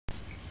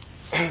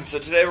So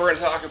today we're going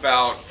to talk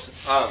about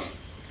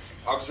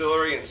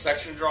auxiliary and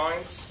section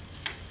drawings.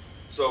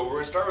 So we're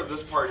going to start with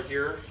this part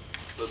here.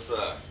 So it's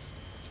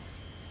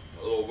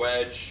a little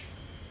wedge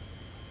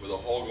with a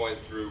hole going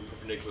through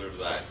perpendicular to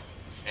that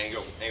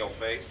angle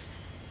face.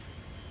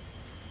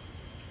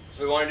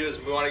 So what we want to do is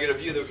we want to get a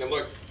view that we can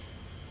look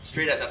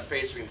straight at that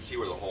face so we can see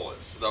where the hole is.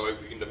 So that way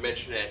we can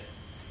dimension it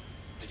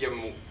to give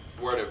them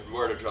where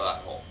to draw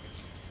that hole.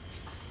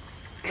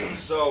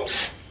 So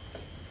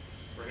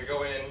we're going to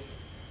go in,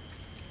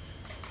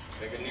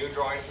 make a new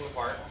drawing from the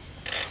part,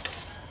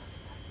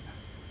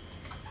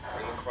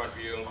 bring the front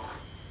view,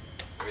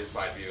 bring the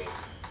side view,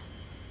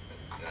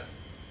 and that's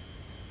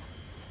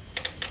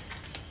it.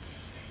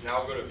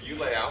 Now we'll go to view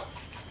layout.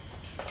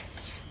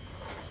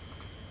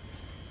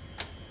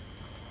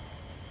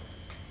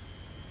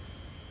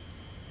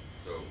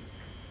 So,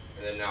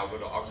 and then now go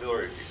to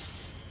auxiliary view.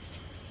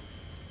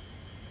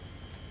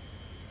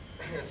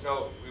 And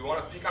so we want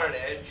to pick on an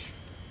edge,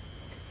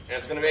 and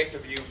it's going to make the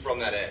view from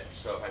that edge.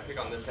 So if I pick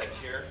on this edge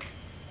here,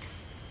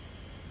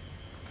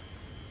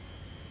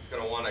 it's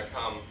going to want to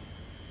come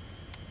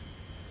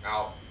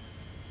out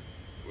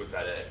with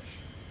that edge.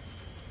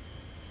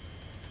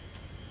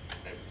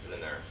 And it puts it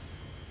in there.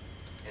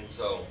 And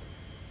so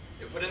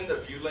you put in the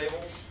view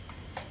labels,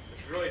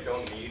 which we really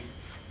don't need.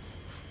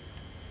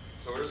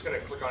 So we're just going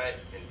to click on it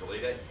and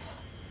delete it.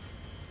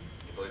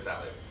 And delete that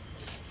label.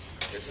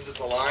 And since it's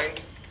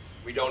aligned,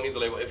 we don't need the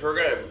label. If we're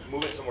going to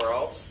move it somewhere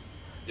else,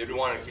 you'd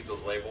want to keep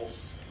those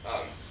labels.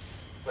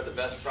 But the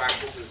best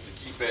practice is to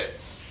keep it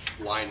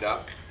lined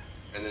up,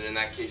 and then in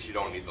that case you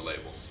don't need the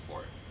labels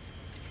for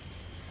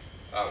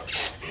it.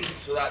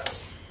 So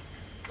that's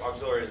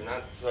auxiliaries, and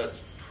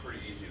that's pretty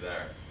easy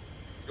there.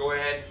 Go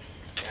ahead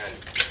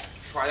and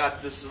try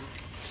that. This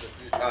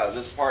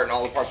part and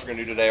all the parts we're going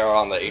to do today are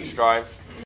on the H drive.